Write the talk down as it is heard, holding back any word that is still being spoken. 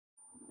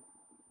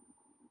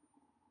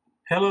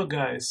Hello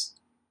guys,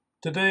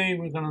 today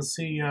we're gonna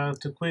see how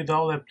to quit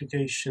all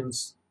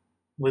applications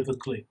with a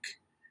click.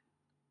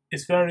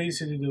 It's very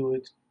easy to do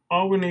it.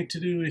 All we need to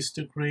do is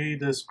to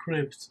create a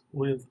script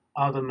with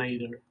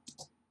Automator.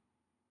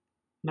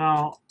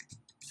 Now,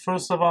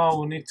 first of all,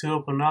 we need to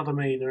open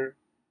Automator,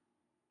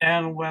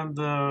 and when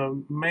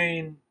the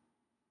main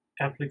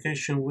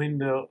application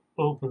window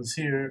opens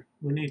here,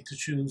 we need to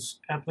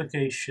choose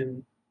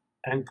Application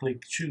and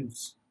click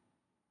Choose.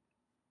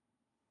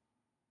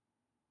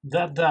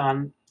 That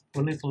done,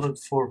 we need to look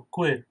for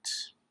Quit.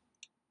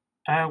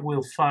 I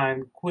will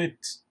find Quit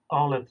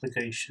all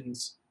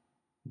applications.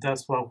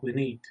 That's what we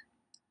need.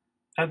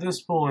 At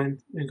this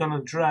point, we're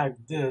gonna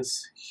drag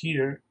this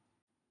here.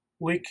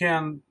 We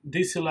can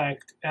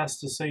deselect as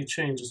to say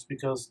changes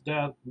because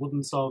that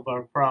wouldn't solve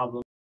our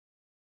problem.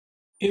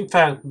 In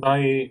fact,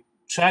 by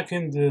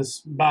checking this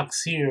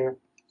box here,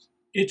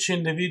 each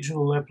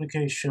individual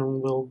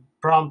application will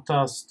prompt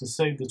us to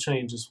save the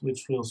changes,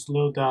 which will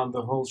slow down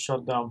the whole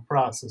shutdown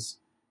process.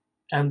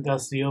 And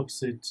that's the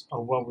opposite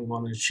of what we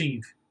want to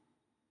achieve.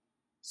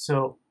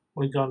 So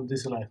we're going to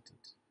deselect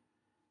it.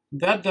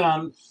 That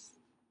done,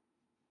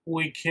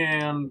 we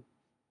can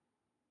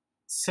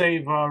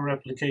save our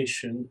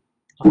application.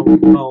 I will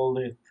call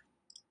it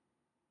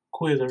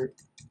Quitter.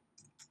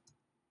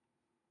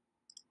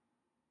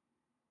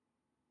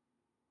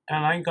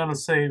 And I'm going to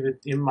save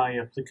it in my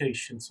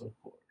applications, of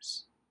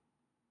course.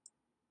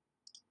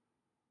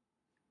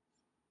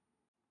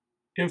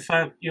 In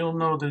fact, you'll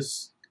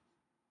notice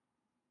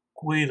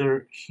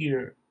Quitter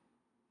here.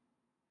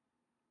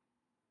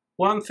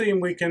 One thing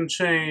we can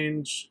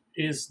change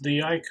is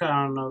the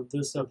icon of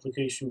this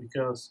application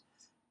because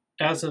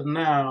as of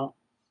now,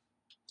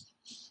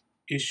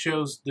 it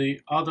shows the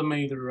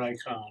Automator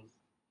icon.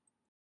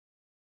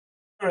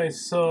 Alright,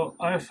 so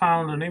I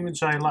found an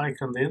image I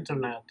like on the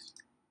internet,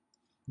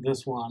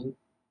 this one,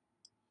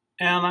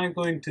 and I'm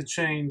going to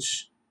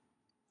change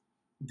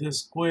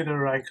this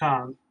Quitter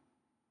icon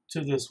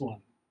to this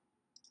one.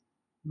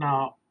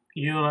 Now,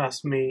 you'll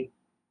ask me,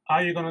 how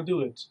are you going to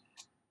do it?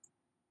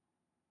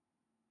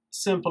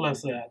 Simple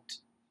as that.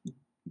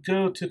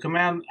 Go to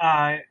Command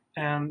I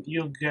and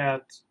you'll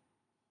get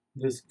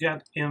this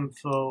Get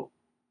Info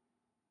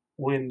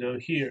window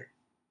here.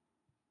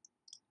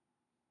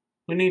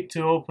 We need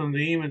to open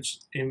the image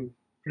in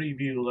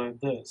preview like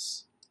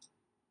this.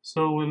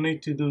 So we'll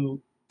need to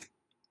do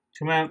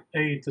Command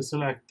A to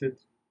select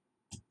it,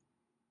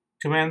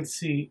 Command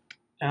C,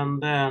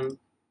 and then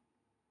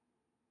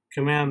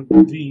Command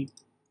V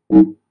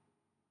to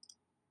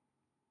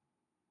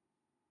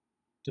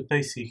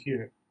paste it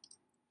here.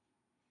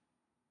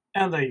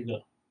 And there you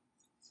go.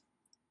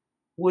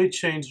 We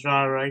changed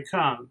our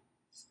icon.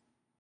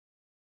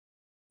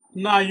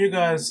 Now you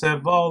guys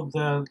have all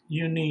that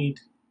you need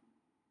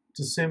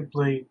to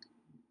simply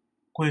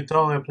quit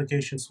all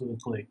applications with a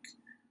click.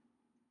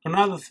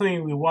 Another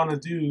thing we want to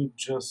do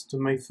just to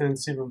make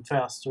things even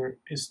faster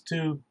is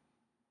to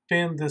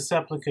pin this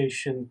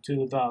application to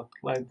the dock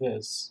like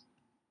this.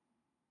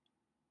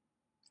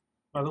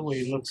 By the way,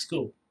 it looks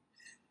cool.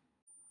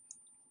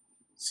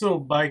 So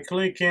by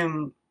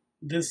clicking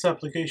this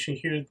application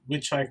here,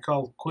 which I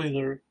call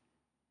Quitter,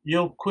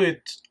 you'll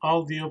quit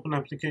all the open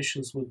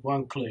applications with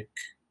one click.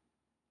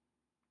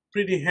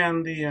 Pretty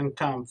handy and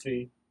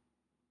comfy.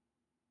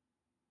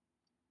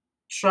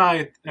 Try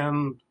it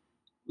and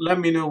let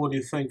me know what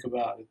you think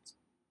about it.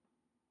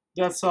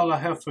 That's all I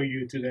have for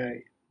you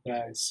today,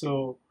 guys.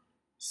 So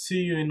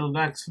see you in the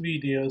next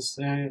videos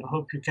and I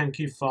hope you can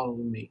keep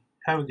following me.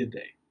 Have a good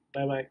day.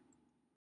 Bye bye.